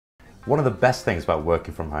One of the best things about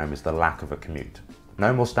working from home is the lack of a commute.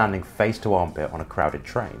 No more standing face to armpit on a crowded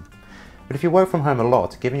train. But if you work from home a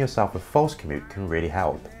lot, giving yourself a false commute can really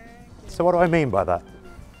help. So what do I mean by that?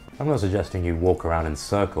 I'm not suggesting you walk around in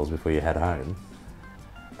circles before you head home.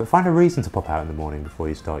 But find a reason to pop out in the morning before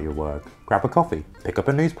you start your work. Grab a coffee, pick up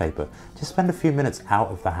a newspaper, just spend a few minutes out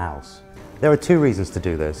of the house. There are two reasons to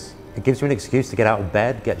do this. It gives you an excuse to get out of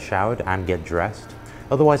bed, get showered and get dressed.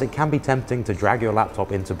 Otherwise it can be tempting to drag your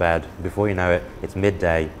laptop into bed. Before you know it, it's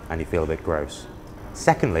midday and you feel a bit gross.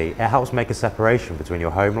 Secondly, it helps make a separation between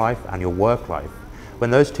your home life and your work life.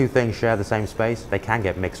 When those two things share the same space, they can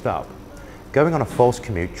get mixed up. Going on a false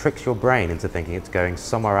commute tricks your brain into thinking it's going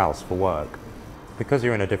somewhere else for work. Because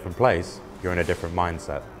you're in a different place, you're in a different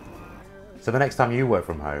mindset. So the next time you work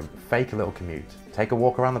from home, fake a little commute, take a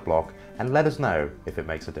walk around the block and let us know if it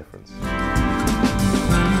makes a difference.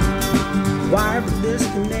 Why would this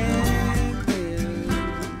connect?